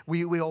it.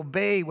 We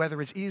obey,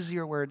 whether it's easy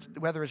or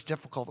whether it's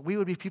difficult. We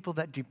would be people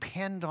that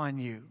depend on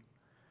you.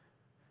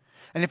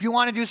 And if you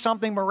want to do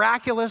something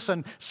miraculous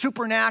and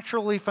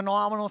supernaturally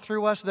phenomenal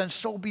through us, then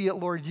so be it,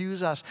 Lord,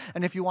 use us.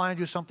 And if you want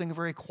to do something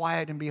very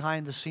quiet and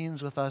behind the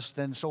scenes with us,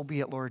 then so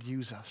be it, Lord,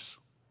 use us.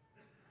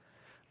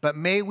 But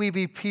may we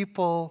be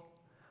people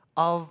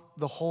of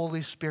the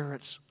Holy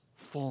Spirit's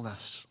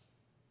fullness,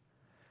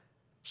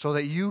 so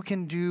that you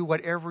can do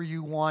whatever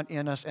you want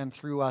in us and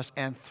through us,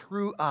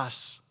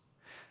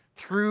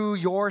 through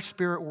your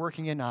Spirit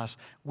working in us,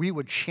 we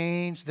would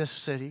change this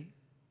city.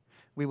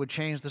 We would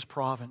change this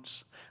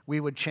province.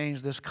 We would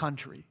change this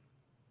country.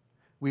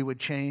 We would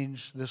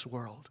change this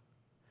world.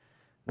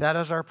 That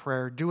is our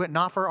prayer. Do it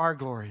not for our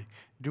glory.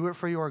 Do it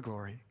for your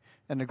glory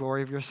and the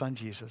glory of your Son,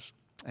 Jesus.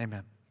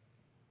 Amen.